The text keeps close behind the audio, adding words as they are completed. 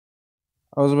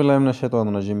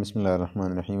औज़ुबिल्लाहिमिनश्शैतानिर्रजीम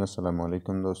बिस्मिल्लाहिर्रहमानिर्रहीम। अस्सलामु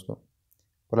अलैकुम दोस्तों।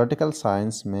 पॉलिटिकल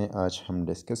साइंस में आज हम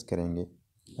डिस्कस करेंगे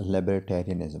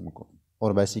लिबर्टेरियनिज़म को।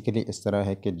 और बेसिकली इस तरह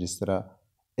है कि जिस तरह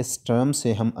इस टर्म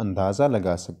से हम अंदाज़ा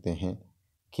लगा सकते हैं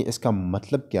कि इसका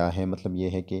मतलब क्या है। मतलब ये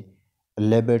है कि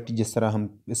लिबर्टी, जिस तरह हम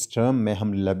इस टर्म में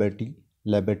हम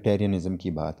लिबर्टेरियनिज़म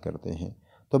की बात करते हैं,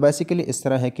 तो बेसिकली इस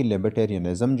तरह है कि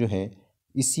लिबर्टेरियनिज़म जो है,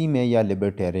 इसी में या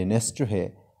लिबर्टेरियनिस्ट जो है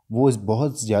वो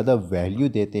बहुत ज़्यादा वैल्यू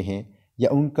देते हैं, या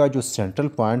उनका जो सेंट्रल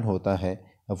पॉइंट होता है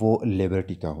वो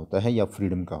लिबर्टी का होता है या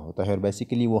फ्रीडम का होता है। और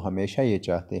बेसिकली वो हमेशा ये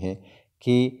चाहते हैं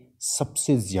कि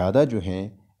सबसे ज़्यादा जो है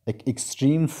एक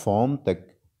एक्सट्रीम फॉर्म तक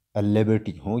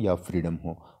लिबर्टी हो या फ्रीडम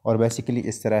हो। और बेसिकली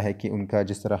इस तरह है कि उनका,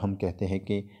 जिस तरह हम कहते हैं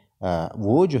कि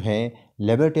वो जो है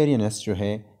लिबर्टेरियनिस्ट जो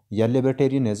है या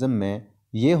लिबर्टेरियनिज़म में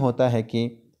ये होता है कि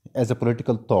एज अ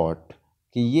पॉलिटिकल थॉट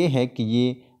कि ये है कि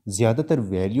ये ज़्यादातर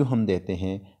वैल्यू हम देते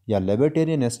हैं, या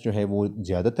लिबर्टेरियनिस्ट जो है वो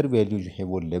ज़्यादातर वैल्यू जो है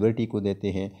वो लिबर्टी को देते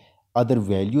हैं, अदर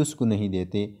वैल्यूज़ को नहीं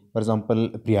देते। फॉर एग्ज़ाम्पल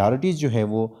प्रायोरिटीज़ जो है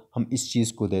वो हम इस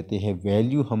चीज़ को देते हैं,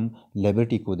 वैल्यू हम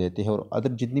लिबर्टी को देते हैं। और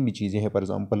अदर जितनी भी चीज़ें हैं, फॉर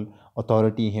एग्ज़ाम्पल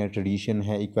अथॉरिटी है, ट्रेडिशन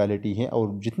है, इक्वालिटी है,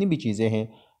 और जितनी भी चीज़ें हैं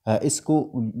इसको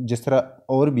जिस तरह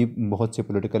और भी बहुत से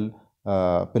पॉलिटिकल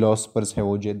फिलोसफर्स हैं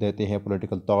वो जो देते हैं,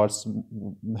 पॉलिटिकल थॉट्स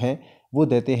हैं वो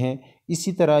देते हैं,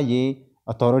 इसी तरह ये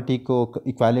अथॉरिटी को,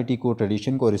 इक्वालिटी को,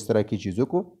 ट्रेडिशन को और इस तरह की चीज़ों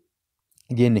को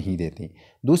ये नहीं देते।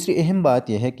 दूसरी अहम बात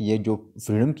यह है कि ये जो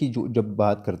फ्रीडम की जो जब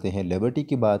बात करते हैं, लिबर्टी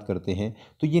की बात करते हैं,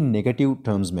 तो ये नेगेटिव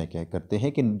टर्म्स में क्या करते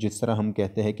हैं कि जिस तरह हम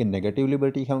कहते हैं कि नेगेटिव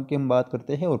लिबर्टी की हम बात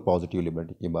करते हैं और पॉजिटिव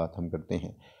लिबर्टी की बात हम करते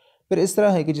हैं। फिर इस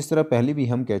तरह है कि जिस तरह पहले भी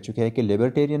हम कह चुके हैं कि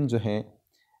लिबर्टेरियन जो है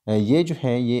ये जो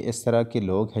है ये इस तरह के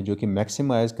लोग हैं जो कि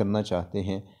मैक्सिमाइज़ करना चाहते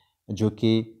हैं, जो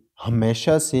कि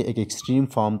हमेशा से एक एक्सट्रीम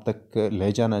फॉर्म तक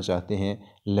ले जाना चाहते हैं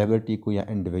लिबर्टी को या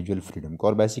इंडिविजुअल फ्रीडम को।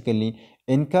 और बेसिकली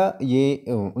इनका ये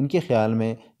उनके ख़्याल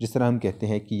में, जिस तरह हम कहते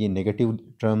हैं कि ये नेगेटिव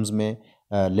टर्म्स में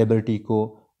लिबर्टी को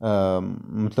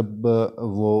मतलब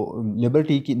वो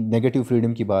लिबर्टी की, नेगेटिव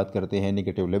फ्रीडम की बात करते हैं,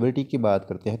 नेगेटिव लिबर्टी की बात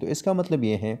करते हैं, तो इसका मतलब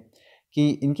ये है कि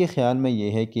इनके ख़्याल में ये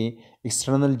है कि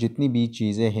एक्सटर्नल जितनी भी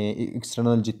चीज़ें हैं,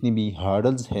 एक्सटर्नल जितनी भी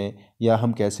हार्डल्स हैं, या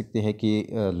हम कह सकते हैं कि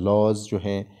लॉज जो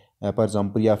हैं फॉर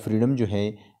एग्ज़ाम्पल, या फ्रीडम जो है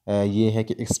ये है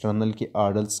कि एक्सटर्नल के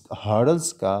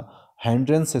हार्डल्स का,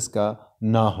 हैंड्रेंसेस का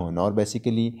ना होना। और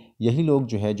बेसिकली यही लोग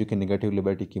जो है जो कि नेगेटिव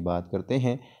लिबर्टी की बात करते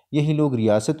हैं, यही लोग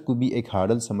रियासत को भी एक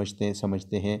हार्डल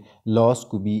समझते हैं, लॉस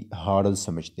को भी हार्डल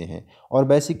समझते हैं। और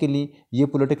बेसिकली ये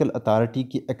पॉलिटिकल अथॉरिटी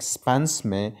की एक्सपेंस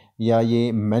में, या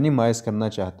ये मिनिमाइज़ करना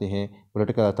चाहते हैं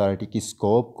पॉलिटिकल अथॉरिटी की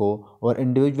स्कोप को, और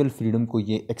इंडिविजुअल फ्रीडम को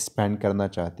ये एक्सपेंड करना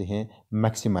चाहते हैं,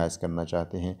 मैक्सिमाइज़ करना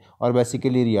चाहते हैं। और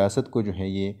बेसिकली रियासत को जो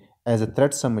है ये एज अ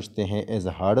थ्रेट समझते हैं, एज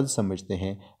अ हार्डल समझते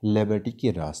हैं लिबर्टी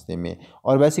के रास्ते में।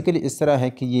 और बेसिकली इस तरह है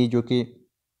कि ये जो कि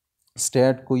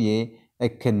स्टेट को ये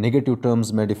एक नेगेटिव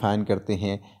टर्म्स में डिफ़ाइन करते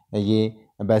हैं, ये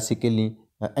बेसिकली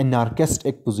एनार्किस्ट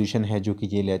एक पोजीशन है जो कि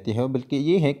ये लेते हैं। बल्कि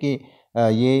ये है कि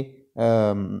ये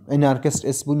एनार्किस्ट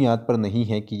इस बुनियाद पर नहीं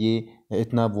है कि ये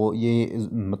इतना वो ये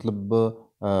मतलब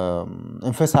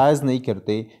एम्फेसाइज नहीं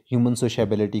करते ह्यूमन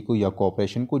सोशेबिलिटी को या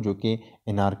कोऑपरेशन को, जो कि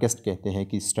एनार्किस्ट कहते हैं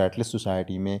कि स्टेटलेस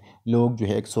सोसाइटी में लोग जो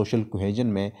है एक सोशल कोहेजन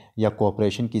में या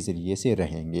कोऑपरेशन के ज़रिए से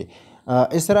रहेंगे।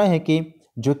 इस तरह है कि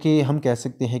जो कि हम कह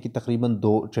सकते हैं कि तकरीबन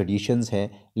दो ट्रेडिशंस हैं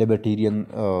लिबर्टेरियन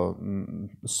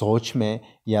सोच में,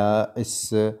 या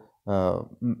इस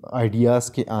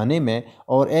आइडियाज़ के आने में।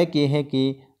 और एक ये है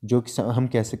कि जो कि हम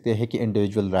कह सकते हैं कि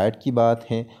इंडिविजुअल राइट की बात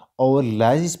है, और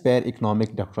लाइज़-पेयर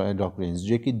इकोनॉमिक डॉक्ट्रिन्स,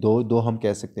 जो कि दो दो हम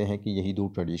कह सकते हैं कि यही दो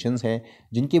ट्रेडिशंस हैं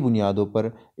जिनकी बुनियादों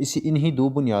पर, इन्हीं दो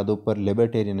बुनियादों पर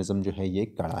लिबर्टेरियनिज़म जो है ये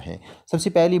खड़ा है। सबसे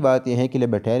पहली बात यह है कि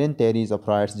libertarian theories of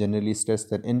rights generally stress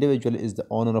that individual is the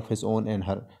owner of his own and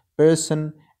her person,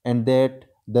 and that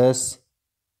thus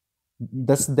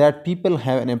that people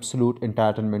have an absolute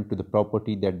entitlement to the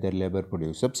property that their labor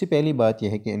produce। सबसे पहली बात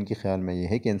यह है कि इनके ख्याल में यह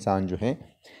है कि इंसान जो है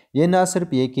ये ना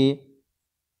सिर्फ ये कि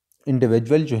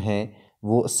इंडिविजुअल जो हैं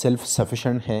वो सेल्फ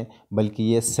सफिशेंट हैं, बल्कि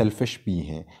ये सेल्फिश भी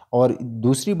हैं। और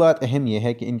दूसरी बात अहम यह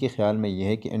है कि इनके ख़्याल में यह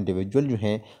है कि इंडिविजुअल जो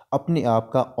है अपने आप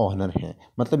का ओनर है।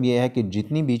 मतलब यह है कि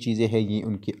जितनी भी चीज़ें हैं ये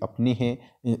उनकी अपनी हैं,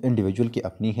 इंडिविजुअल की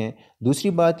अपनी हैं।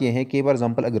 दूसरी बात यह है कि फॉर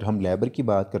एग्ज़ाम्पल अगर हम लेबर की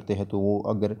बात करते हैं, तो वो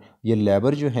अगर ये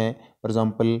लेबर जो है फॉर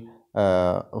एग्ज़ाम्पल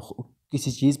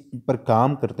किसी चीज़ पर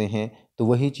काम करते हैं, तो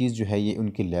वही चीज़ जो है ये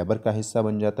उनकी लेबर का हिस्सा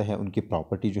बन जाता है, उनकी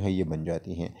प्रॉपर्टी जो है ये बन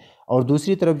जाती हैं। और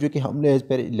दूसरी तरफ जो कि हम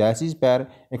लाइसेंस पर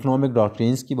इकोनॉमिक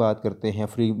डॉक्ट्रिन्स की बात करते हैं,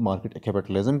 फ्री मार्केट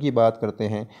कैपिटलिज्म की बात करते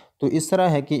हैं, तो इस तरह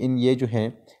है कि ये जो है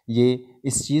ये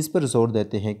इस चीज़ पर जोर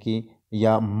देते हैं कि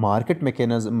या मार्केट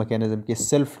मैकेनिज़्म के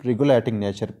सेल्फ रेगुलेटिंग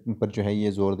नेचर पर जो है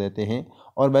ये ज़ोर देते हैं।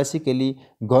 और बेसिकली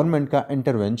गवर्नमेंट का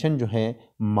इंटरवेंशन जो है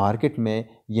मार्केट में,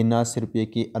 ये ना सिर्फ ये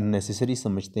कि अननेसेसरी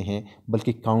समझते हैं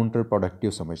बल्कि काउंटर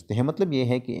प्रोडक्टिव समझते हैं। मतलब ये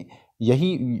है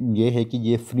कि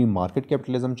ये फ्री मार्केट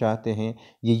कैपिटलिज्म चाहते हैं।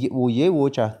 वो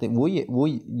चाहते हैं,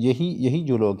 यही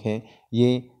जो लोग हैं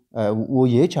वो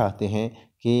ये चाहते हैं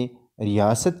कि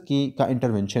रियासत की का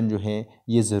इंटरवेंशन जो है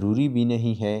ये ज़रूरी भी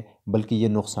नहीं है बल्कि ये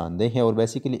नुकसानदेह है। और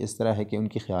बेसिकली इस तरह है कि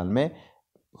उनके ख़्याल में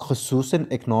ख़ुसूसन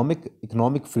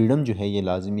इकनॉमिक फ्रीडम जो है ये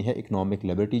लाजमी है, इकनॉमिक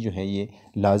लिबर्टी जो है ये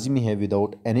लाजमी है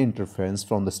without any interference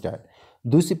from the state.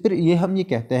 दूसरी फिर ये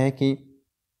कहते हैं कि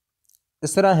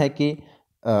इस तरह है कि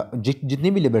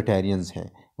जितने भी लिबर्टेरियंस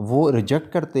हैं वो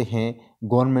रिजेक्ट करते हैं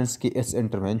गवर्नमेंट्स के इस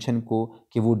इंटरवेंशन को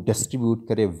कि वो डिस्ट्रीब्यूट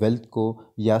करे वेल्थ को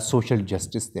या सोशल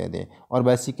जस्टिस दे दें। और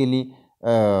बेसिकली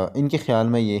इनके ख़्याल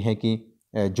में ये है कि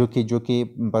जो कि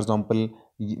फॉर एग्ज़ाम्पल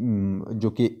जो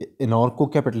कि इनॉर्को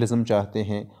कैपिटलिज्म चाहते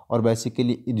हैं और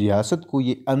बेसिकली रियासत को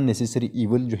ये अननेसेसरी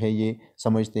ईवल जो है ये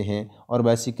समझते हैं। और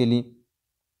बेसिकली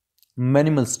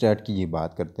मिनिमल स्टेट की ये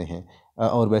बात करते हैं।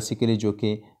 और बेसिकली जो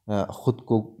कि ख़ुद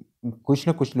को कुछ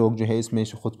ना कुछ लोग जो है इसमें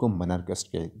ख़ुद को मनरगस्ट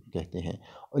कहते हैं।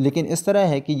 लेकिन इस तरह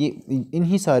है कि ये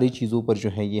इन्हीं सारी चीज़ों पर जो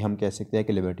है ये हम कह सकते हैं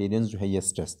कि लिबर्टेरियंस जो है ये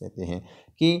स्ट्रेस देते हैं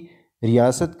कि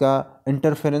रियासत का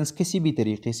इंटरफेरेंस किसी भी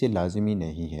तरीके से लाजमी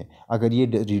नहीं है। अगर ये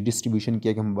रीडिस्ट्रीब्यूशन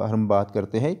की हम बात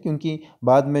करते हैं, क्योंकि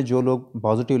बाद में जो लोग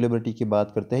पॉजिटिव लिबर्टी की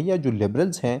बात करते हैं या जो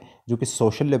लिबरल्स हैं जो कि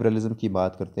सोशल लिबरलिज्म की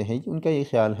बात करते हैं, उनका ये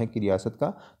ख्याल है कि रियासत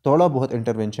का थोड़ा बहुत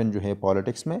इंटरवेंशन जो है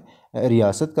पॉलिटिक्स में,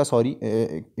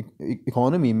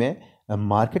 इकॉनमी में,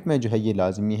 मार्केट में जो है ये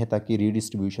लाजमी है ताकि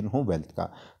रीडिस्ट्रीब्यूशन हो वेल्थ का।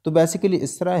 तो बेसिकली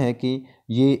इस तरह है कि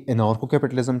ये इनॉर्को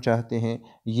कैपिटलिज्म चाहते हैं,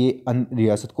 ये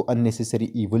रियासत को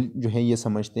अननेसेसरी ईवल जो है ये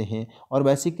समझते हैं। और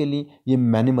बेसिकली ये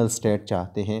मैनिमल स्टेट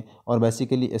चाहते हैं। और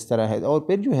बेसिकली इस तरह है। और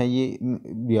फिर जो है ये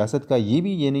रियासत का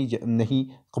ये नहीं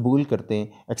कबूल करते,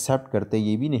 एक्सेप्ट करते,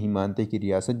 ये भी नहीं मानते कि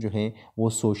रियासत जो है वो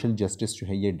सोशल जस्टिस जो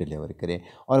है ये डिलीवर करे।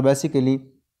 और बेसिकली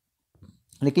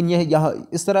लेकिन यह यहाँ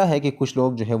इस तरह है कि कुछ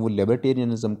लोग जो है वो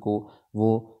लिबर्टेरियनिज़म को वो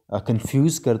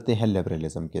कंफ्यूज करते हैं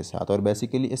लिबरलिज़म के साथ। और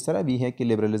बेसिकली इस तरह भी है कि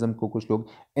लिबरलिज़म को कुछ लोग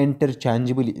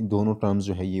इंटरचेंजेबल दोनों टर्म्स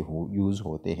जो है ये यूज़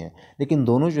होते हैं, लेकिन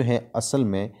दोनों जो है असल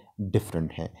में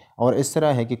डिफरेंट हैं। और इस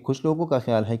तरह है कि कुछ लोगों का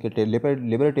ख्याल है कि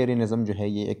लिबर्टेरियनिज़म जो है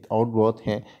ये एक आउटग्रोथ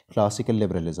है क्लासिकल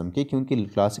लिबरलिज़म की, क्योंकि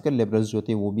क्लासिकल लिबरल्स जो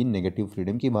थे वो भी नेगेटिव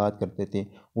फ्रीडम की बात करते थे,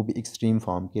 वो भी एक्सट्रीम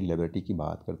फॉर्म की लिबर्टी की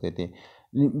बात करते थे।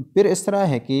 फिर इस तरह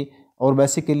है कि और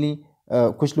बेसिकली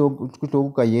कुछ लोगों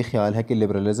का ये ख्याल है कि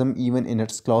liberalism even in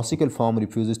its classical form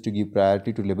refuses to give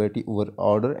priority to liberty over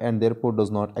order and therefore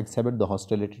does not accept the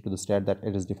hostility to the state that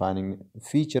it is defining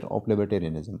feature of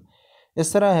libertarianism.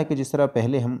 इस तरह है कि जिस तरह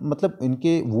पहले हम मतलब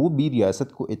इनके वो भी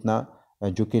रियासत को इतना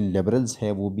जो कि लिबरल्स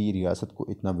है वो भी रियासत को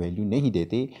इतना वैल्यू नहीं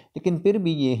देते, लेकिन फिर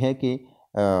भी ये है कि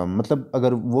मतलब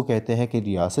अगर वो कहते हैं कि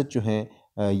रियासत जो है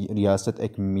रियासत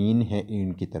एक मीन है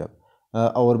इनकी तरफ।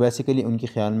 और बेसिकली उनके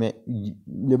ख़्याल में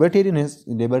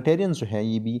लिबर्टेरियंस जो है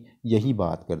ये भी यही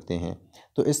बात करते हैं।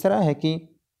 तो इस तरह है कि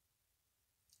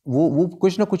वो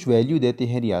कुछ ना कुछ वैल्यू देते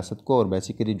हैं रियासत को। और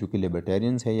बेसिकली जो कि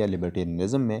लिबर्टेरियंस है या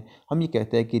लिबर्टेरियनिज़म में हम ये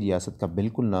कहते हैं कि रियासत का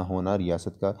बिल्कुल ना होना,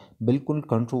 रियासत का बिल्कुल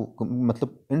कंट्रोल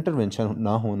मतलब इंटरवेंशन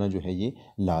ना होना जो है ये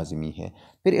लाजमी है।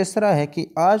 फिर इस तरह है कि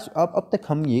आज अब तक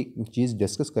हम ये चीज़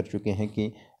डिस्कस कर चुके हैं कि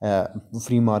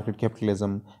फ्री मार्केट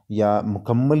कैपिटलिज्म या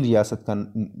मुकम्मल रियासत का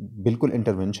बिल्कुल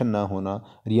इंटरवेंशन ना होना,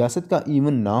 रियासत का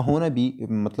इवन ना होना भी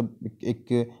मतलब एक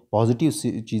पॉजिटिव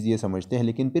चीज़ ये समझते हैं,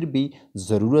 लेकिन फिर भी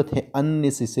ज़रूरत है,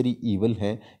 अननेसेसरी ईवल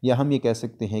है, या हम ये कह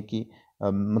सकते हैं कि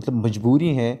मतलब मजबूरी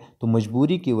है। तो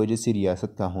मजबूरी की वजह से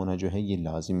रियासत का होना जो है ये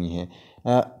लाजमी है।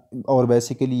 और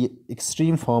बेसिकली ये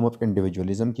एक्सट्रीम फॉर्म ऑफ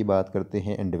इंडिविजुअलिज़म की बात करते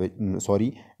हैं,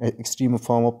 एक्सट्रीम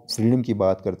फॉर्म ऑफ फ्रीडम की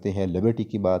बात करते हैं, लिबर्टी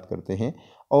की बात करते हैं।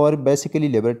 और बेसिकली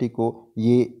लिबर्टी को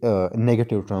ये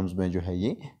नेगेटिव टर्म्स में जो है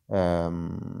ये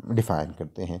डिफ़ाइन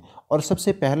करते हैं। और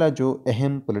सबसे पहला जो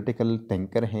अहम पॉलिटिकल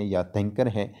थिंकर हैं या थिंकर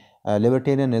हैं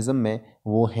लिबर्टेरियनिज़म में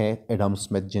वो है एडम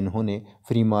स्मिथ, जिन्होंने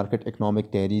फ्री मार्केट इकनॉमिक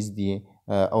थ्योरीज़ दिए।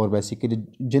 और बेसिकली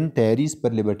जिन थ्योरीज़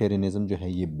पर लिबर्टेरियनिज़म जो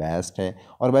है ये बेस्ड है।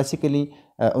 और बेसिकली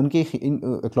उनके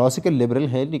क्लासिकल लिबरल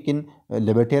है, लेकिन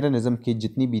लिबर्टेरियनिज़म की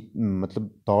जितनी भी मतलब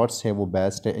थॉट्स है वो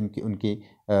बेस्ड है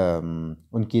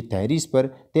उनकी थ्योरीज़ पर।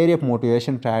 Theory of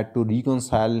motivation try to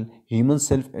reconcile human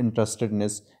self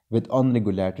इंटरेस्टेडनेस with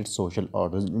unregulated social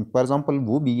orders. For example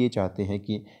वो भी ये चाहते हैं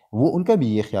कि उनका भी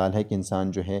ये ख्याल है कि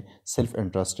इंसान जो है सेल्फ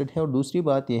इंटरेस्टेड है। और दूसरी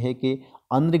बात यह है कि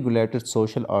अनरेगुलेटेड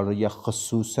सोशल ऑर्डर या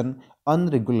ख़ुसूसन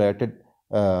अनरेगुलेटेड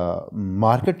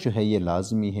मार्केट जो है ये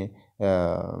लाजमी है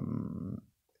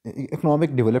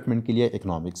इकोनॉमिक डेवलपमेंट के लिए,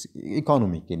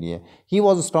 इकोनॉमी के लिए। He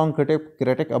was a strong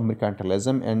critic of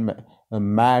mercantilism and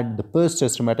made the first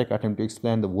systematic attempt to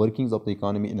explain the workings of the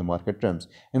economy in the market terms,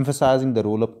 emphasizing the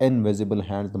role of invisible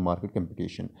hands, the market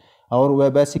competition। और वह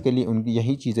basically उनकी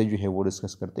यही चीज़ें जो है वो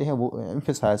discuss करते हैं, वो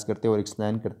एम्फेसाइज करते हैं और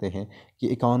एक्सप्लेन करते हैं कि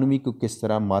इकानमी को किस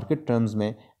तरह मार्केट टर्म्स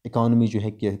में इकानमी जो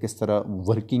है कि किस तरह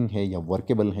वर्किंग है या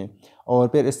वर्केबल है। और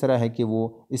फिर इस तरह है कि वो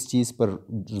इस चीज़ पर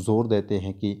जोर देते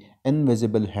हैं कि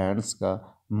इनविजिबल हैंड्स का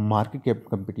मार्केट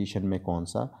कंपटीशन में कौन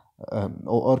सा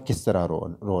और किस तरह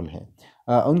रोल है।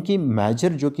 उनकी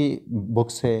मेजर जो कि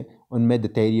बुक्स है उनमें the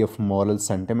theory of moral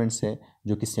sentiments है,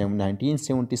 जो कि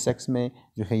 1976 में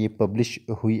जो है ये पब्लिश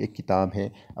हुई एक किताब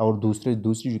है। और दूसरी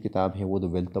जो किताब है वो द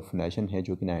वेल्थ ऑफ नेशन है,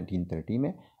 जो कि 1930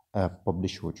 में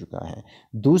पब्लिश हो चुका है।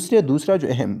 दूसरा जो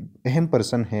अहम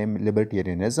पर्सन है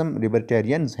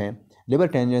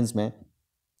लिबर्टेरियंस में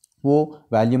वो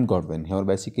विलियम गॉडविन है। और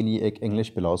बेसिकली एक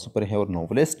इंग्लिश फिलोसोफर है और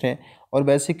नॉवलिस्ट है। और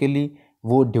बेसिकली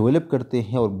वो डेवलप करते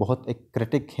हैं और बहुत एक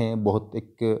क्रिटिक हैं, बहुत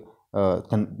एक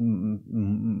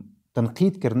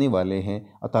तनकीद करने वाले हैं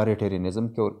अथॉरिटेरियनिज़म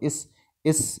के। और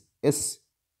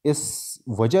इस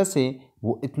वजह से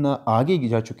वो इतना आगे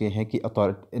जा चुके हैं कि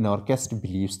अनआर्किस्ट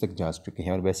बिलीव्स तक जा चुके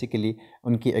हैं। और बेसिकली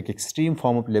उनकी एक एक्सट्रीम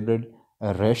फॉर्म ऑफ लिबरल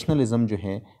रैशनलिज़म जो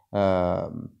है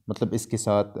मतलब इसके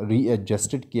साथ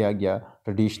रीएडजस्टेड किया गया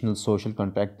ट्रेडिशनल सोशल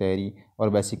कॉन्ट्रैक्ट थ्योरी। और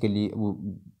बेसिकली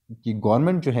कि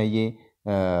गवर्नमेंट जो है ये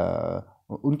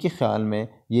उनके ख़्याल में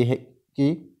ये है कि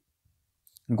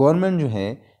गवर्नमेंट जो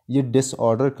है ये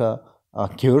डिसऑर्डर का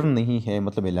क्योर नहीं है,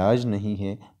 मतलब इलाज नहीं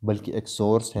है, बल्कि एक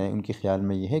सोर्स है। उनके ख़्याल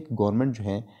में ये है कि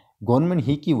गवर्नमेंट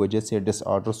ही की वजह से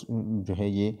डिसऑर्डर जो है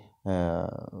ये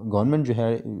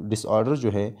डिसऑर्डर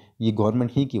जो है ये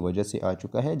गवर्नमेंट ही की वजह से आ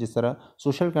चुका है। जिस तरह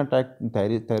सोशल कॉन्ट्रैक्ट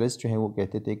थेरिस्ट जो है वो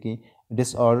कहते थे कि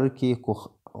डिसऑर्डर को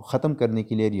ख़त्म करने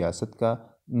के लिए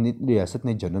रियासत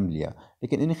ने जन्म लिया,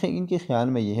 लेकिन इनके ख़्याल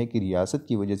में ये है कि रियासत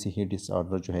की वजह से ही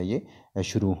डिसऑर्डर जो है ये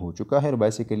शुरू हो चुका है। और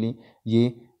बेसिकली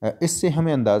ये इससे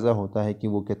हमें अंदाज़ा होता है कि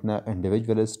वो कितना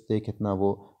इंडिविजुअलिस्ट थे, कितना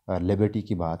वो लिबर्टी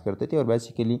की बात करते थे। और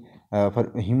बेसिकली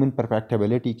ह्यूमन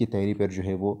परफेक्टिबिलिटी की थ्योरी पर जो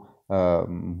है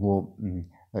वो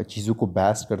चीज़ों को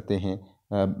बेस्ट करते हैं,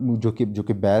 जो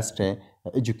कि बेस्ट है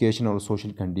एजुकेशन और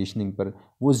सोशल कंडीशनिंग पर।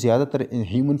 वो ज़्यादातर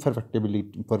ह्यूमन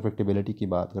परफेक्टिबिलिटी की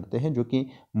बात करते हैं, जो कि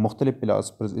मुख्तलिफ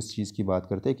फिलासफर्स इस चीज़ की बात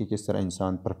करते हैं कि किस तरह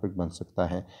इंसान परफेक्ट बन सकता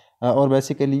है। और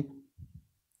basically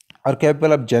are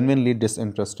capable of genuinely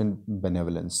disinterested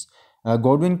बेनेवलेंस।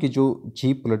 Godwin की जो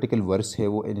चीफ पॉलिटिकल वर्स है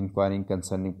वो इन इंक्वायरिंग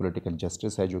कंसर्निंग पॉलिटिकल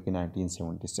जस्टिस है, जो कि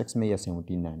 1976 में या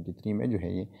 1793 में जो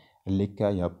है ये लिखा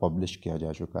या पब्लिश किया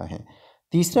जा चुका है।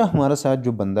 तीसरा हमारे साथ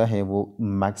जो बंदा है वो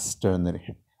मैक्स टर्नर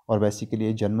है। और बेसिकली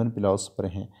ये जर्मन फिलोसोफर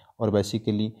हैं। और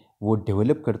बेसिकली वो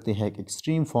डेवलप करते हैं एक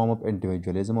एक्सट्रीम फॉर्म ऑफ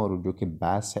इंडिविजुअलिज्म, और जो कि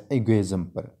बेस है एगोइज्म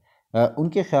पर।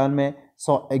 उनके ख्याल में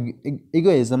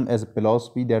egoism as a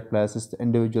philosophy that places the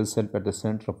individual self at the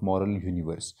center of moral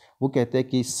universe। वो कहते हैं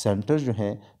कि सेंटर जो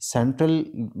है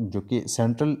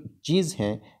सेंट्रल चीज़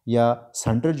है या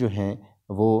सेंटर जो है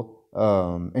वो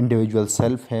इंडिविजुअल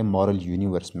सेल्फ है मॉरल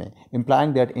यूनिवर्स में,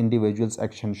 implying that individuals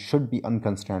action should be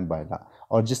unconstrained by law.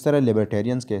 और जिस तरह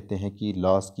लिबर्टेरियंस कहते हैं कि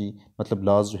लॉज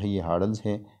जो है ये हार्डल्स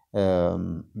हैं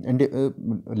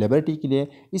लिबर्टी के लिए,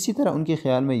 इसी तरह उनके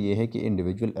ख़्याल में ये है कि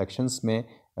इंडिविजुअल एक्शंस में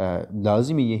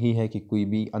लाजमी यही है कि कोई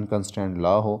भी अनकंस्ट्रेंड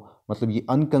लॉ हो, मतलब ये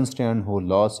अनकंस्ट्रेंड हो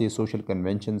लॉ से, सोशल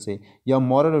कन्वेंशन से या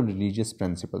मॉरल और रिलीजियस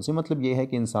प्रिंसिपल से। मतलब ये है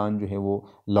कि इंसान जो है वो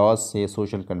लॉज से,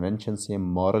 सोशल कन्वेंशन से,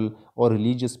 मॉरल और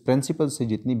रिलीजियस प्रिंसिपल से,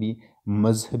 जितनी भी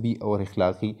मजहबी और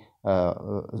अखलाक़ी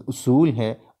उसूल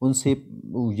है उनसे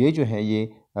ये जो है ये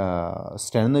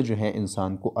स्टैंडर्ड जो है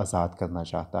इंसान को आज़ाद करना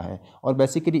चाहता है। और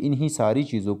बेसिकली इन्हीं सारी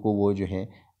चीज़ों को वो जो है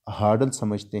हार्डल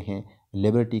समझते हैं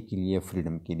लिबर्टी के लिए,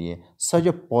 फ्रीडम के लिए। सच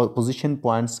a position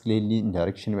points clearly in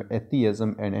direction में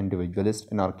atheism and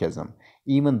individualist anarchism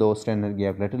even though standard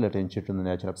give little attention to the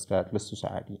nature of stateless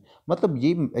society. मतलब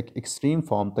ये एक एक्सट्रीम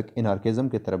फॉर्म तक एनार्किज्म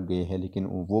की तरफ गए हैं, लेकिन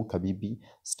वो कभी भी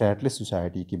स्टेटलेस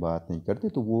सोसाइटी की बात नहीं करते।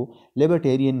 तो वो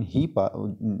लिबर्टेरियन ही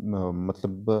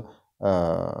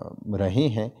रहे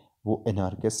हैं, वो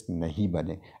एनार्किस्ट नहीं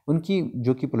बने। उनकी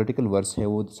जो कि पॉलिटिकल वर्स है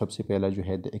वो सबसे पहला जो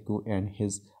है the eco and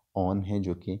his on है,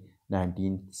 जो कि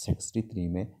 1963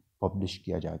 में पब्लिश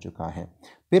किया जा चुका है।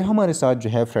 फिर हमारे साथ जो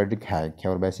है फ्रेडरिक हैक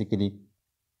है। और बेसिकली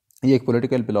ये एक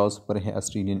पॉलिटिकल फिलोसोफर है,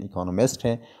 ऑस्ट्रेलियन इकोनॉमिस्ट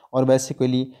है। और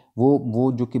बेसिकली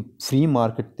वो जो कि फ्री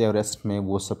मार्केट थ्योरिस्ट में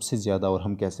वो सबसे ज़्यादा, और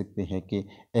हम कह सकते हैं कि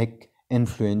एक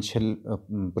इन्फ्लुएंशियल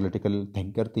पॉलिटिकल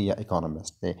थिंकर थे या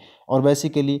इकोनॉमिस्ट थे। और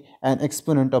basically N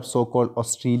exponent of so called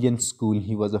Australian school,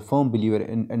 he was a firm believer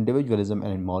in individualism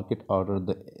and market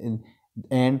order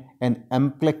and N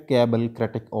एम्प्लिकेबल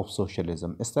critic of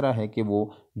socialism. इस तरह है कि वो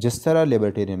जिस तरह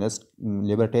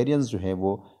लिबर्टेरियंस जो है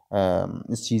वो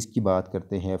इस चीज़ की बात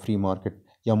करते हैं, फ्री मार्केट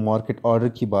या मार्केट ऑर्डर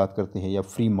की बात करते हैं या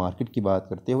फ्री मार्केट की बात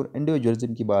करते हैं और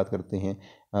इंडिविजुअलिज्म की बात करते हैं,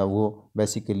 वो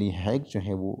बेसिकली हैक जो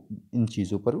है वो इन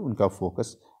चीज़ों पर उनका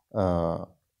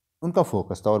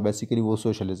फोकस था और बेसिकली वो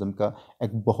सोशलिज्म का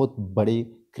एक बहुत बड़े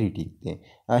क्रिटिक थे।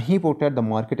 He portrayed the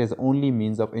market as only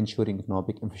means of ensuring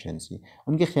economic efficiency.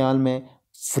 उनके ख्याल में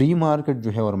फ्री मार्केट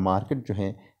जो है और मार्केट जो है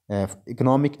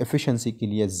इकोनॉमिक एफिशिएंसी के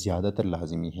लिए ज़्यादातर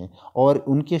लाजमी है और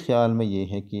उनके ख्याल में ये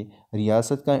है कि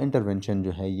रियासत का इंटरवेंशन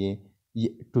जो है ये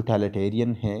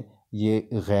टोटलिटेरियन है, ये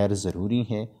गैर ज़रूरी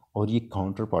है और ये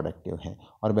काउंटर प्रोडक्टिव है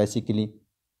और basically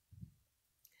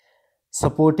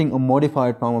supporting a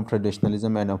modified form of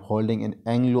traditionalism and upholding an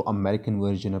Anglo-American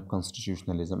version of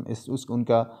constitutionalism।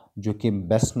 उनका जो कि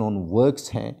बेस्ट नोन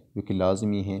वर्क्स हैं जो कि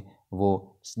लाजमी हैं वो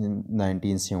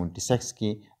 1976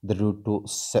 की द रूट टू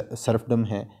सर्फडम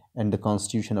है and the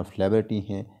constitution of liberty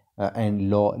है and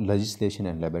law legislation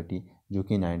and liberty जो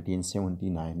कि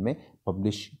 1979 में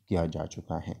पब्लिश किया जा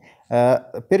चुका है।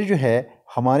 फिर जो है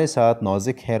हमारे साथ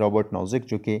नौजिक है, रॉबर्ट नौजिक,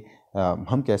 जो कि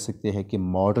हम कह सकते हैं कि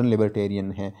मॉडर्न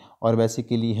लिबर्टेरियन है और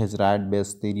basically his right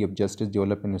based theory of justice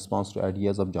develop in response to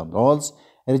ideas of John Rawls,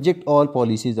 reject all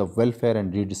policies of welfare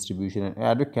and redistribution and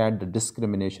advocate the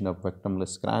discrimination of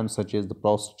victimless crimes such as the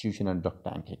prostitution and drug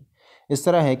tanking। इस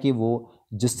तरह है कि वो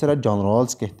जिस तरह John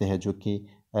Rawls कहते हैं जो कि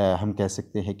हम कह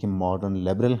सकते हैं कि मॉडर्न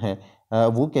लिबरल हैं,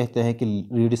 वो कहते हैं कि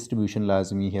रीडिस्ट्रीब्यूशन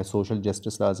लाजमी है, सोशल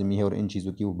जस्टिस लाजमी है और इन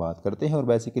चीज़ों की वो बात करते हैं और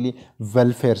बेसिकली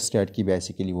वेलफेयर स्टेट की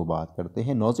बेसिकली वो बात करते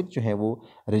हैं। नॉजिक जो है वो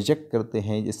रिजेक्ट करते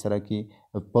हैं इस तरह की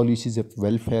पॉलिसीज़ ऑफ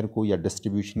वेलफेयर को या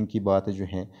डिस्ट्रीब्यूशन की बात जो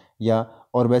है, या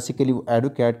और बेसिकली वो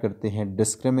एडवोकेट करते हैं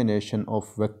डिस्क्रिमिनेशन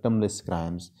ऑफ विक्टिमलेस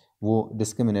क्राइम्स। वो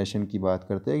डिस्क्रिमिनेशन की बात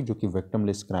करते हैं जो कि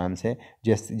विक्टिमलेस क्राइम्स है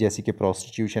जैसे कि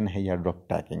प्रोस्टिट्यूशन है या ड्रग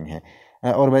टैकिंग है।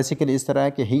 और बेसिकली इस तरह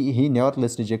है कि ही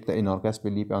nevertheless reject the anarchist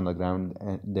belief on the ground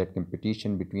that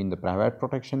competition between the private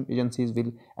protection agencies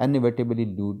will inevitably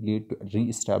lead to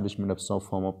re-establishment of some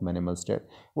form of minimal state।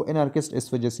 वो anarchist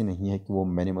इस वजह से नहीं है कि वो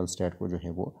minimal state को जो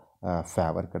है वो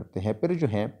फेवर करते हैं। फिर जो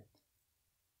है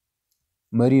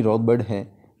मरी रॉबर्ट है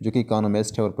जो कि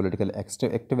इकोनॉमिस्ट है और पॉलिटिकल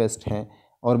एक्टिविस्ट है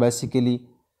और बेसिकली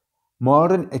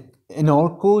मॉडर्न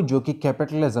एनार्को जो कि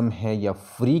कैपिटलिज्म है या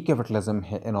फ्री कैपिटलिज्म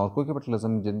है, एनार्को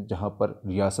कैपिटलिज्म जहाँ पर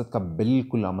रियासत का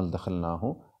बिल्कुल अमल दखल ना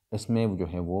हो, इसमें जो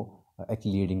है वो एक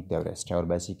लीडिंग थ्योरिस्ट है और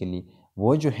बेसिकली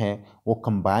वो जो है वो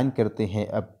कंबाइन करते हैं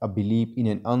a believe in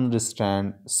an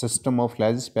अनरिस्ट्रेंड system of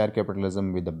legislative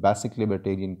capitalism with the basic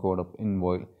libertarian code of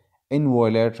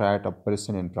इनवॉयलेट right of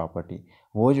person and property.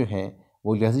 वो जो है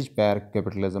वो लेजिस्लेटिव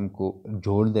कैपिटलिज्म को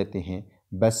जोड़ देते हैं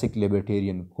बेसिक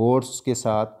लिबर्टेरियन कोड्स के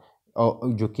साथ,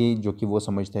 जो कि वो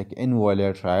समझते हैं कि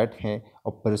इनवॉयलेट राइट है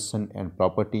of person and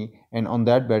property and on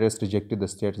that basis rejected the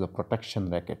states of protection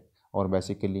racket. और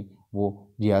बेसिकली वो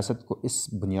रियासत को इस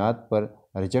बुनियाद पर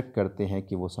रिजेक्ट करते हैं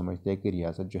कि वो समझते हैं कि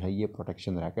रियासत जो है ये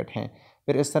प्रोटेक्शन रैकेट है।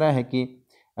 फिर इस तरह है कि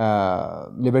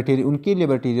उनकी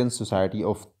libertarian society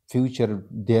of future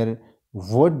there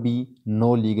would be no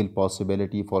legal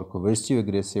possibility for coercive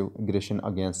aggression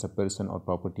against a person or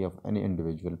property of any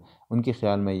individual। उनके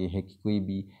ख्याल में ये है कि कोई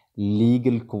भी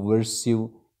लीगल कोवर्सिव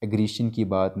एग्रेशन की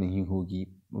बात नहीं होगी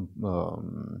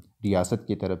रियासत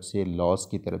की तरफ से, लॉस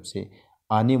की तरफ से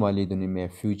आने वाली दुनिया में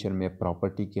फ्यूचर में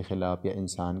प्रॉपर्टी के ख़िलाफ़ या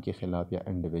इंसान के ख़िलाफ़ या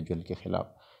इंडिविजुअल के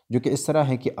ख़िलाफ़। जो कि इस तरह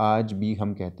है कि आज भी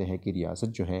हम कहते हैं कि रियासत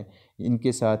जो है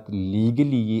इनके साथ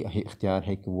लीगली ये इख्तियार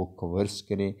है कि वो कवर्स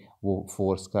करे, वो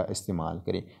फोर्स का इस्तेमाल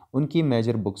करे। उनकी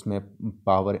मेजर बुक्स में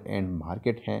पावर एंड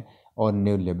मार्केट है और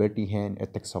न्यू लिबर्टी है,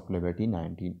 एथिक्स ऑफ लिबर्टी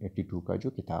 1982 का जो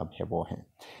किताब है वो है।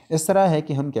 इस तरह है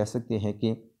कि हम कह सकते हैं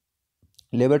कि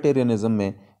लिबर्टेरियनिज़म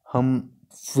में हम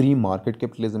फ्री मार्केट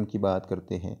कैपिटलिज्म की बात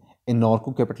करते हैं,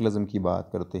 एनार्को कैपिटलिज्म की बात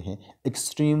करते हैं,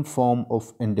 एक्सट्रीम फॉर्म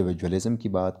ऑफ इंडिविजुअलिज्म की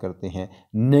बात करते हैं,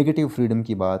 नेगेटिव फ्रीडम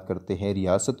की बात करते हैं।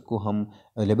 रियासत को हम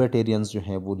लिबर्टेरियंस जो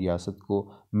हैं वो रियासत को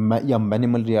या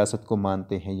मिनिमल रियासत को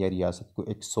मानते हैं या रियासत को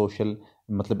एक सोशल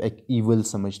मतलब एक ईवल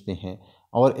समझते हैं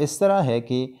और इस तरह है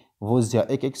कि वो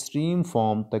एक एक्सट्रीम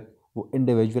फॉर्म तक वो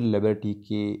इंडिविजुअल लिबर्टी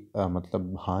के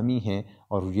मतलब हामी हैं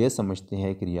और ये समझते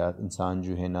हैं कि इंसान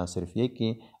जो है ना सिर्फ ये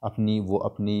कि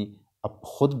अपनी अब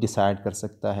ख़ुद डिसाइड कर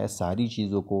सकता है सारी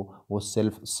चीज़ों को, वो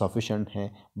सेल्फ सफिशेंट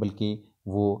है, बल्कि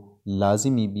वो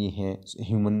लाजिमी भी है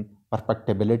ह्यूमन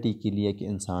परफेक्टिबिलिटी के लिए कि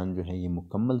इंसान जो है ये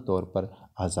मुकम्मल तौर पर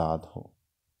आज़ाद हो।